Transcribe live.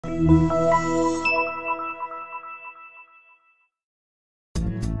We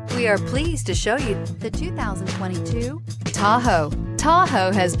are pleased to show you the 2022 Tahoe.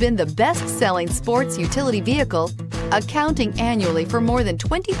 Tahoe has been the best-selling sports utility vehicle, accounting annually for more than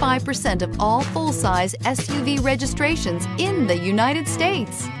 25% of all full-size SUV registrations in the United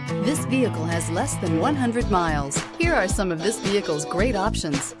States. This vehicle has less than 100 miles. Here are some of this vehicle's great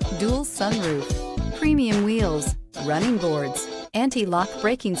options: dual sunroof, premium wheels, running boards, anti-lock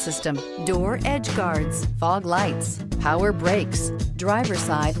braking system, door edge guards, fog lights, power brakes, driver's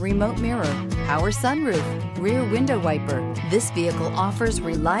side remote mirror, power sunroof, rear window wiper. This vehicle offers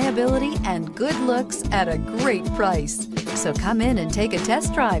reliability and good looks at a great price. So come in and take a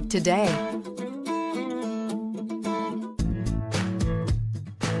test drive today.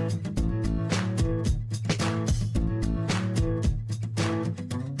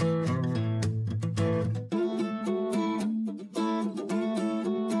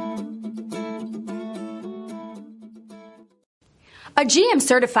 A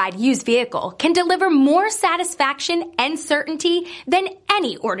GM-certified used vehicle can deliver more satisfaction and certainty than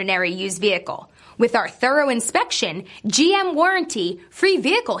any ordinary used vehicle. With our thorough inspection, GM warranty, free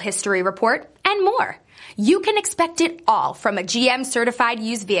vehicle history report, and more. You can expect it all from a GM-certified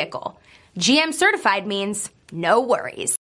used vehicle. GM-certified means no worries.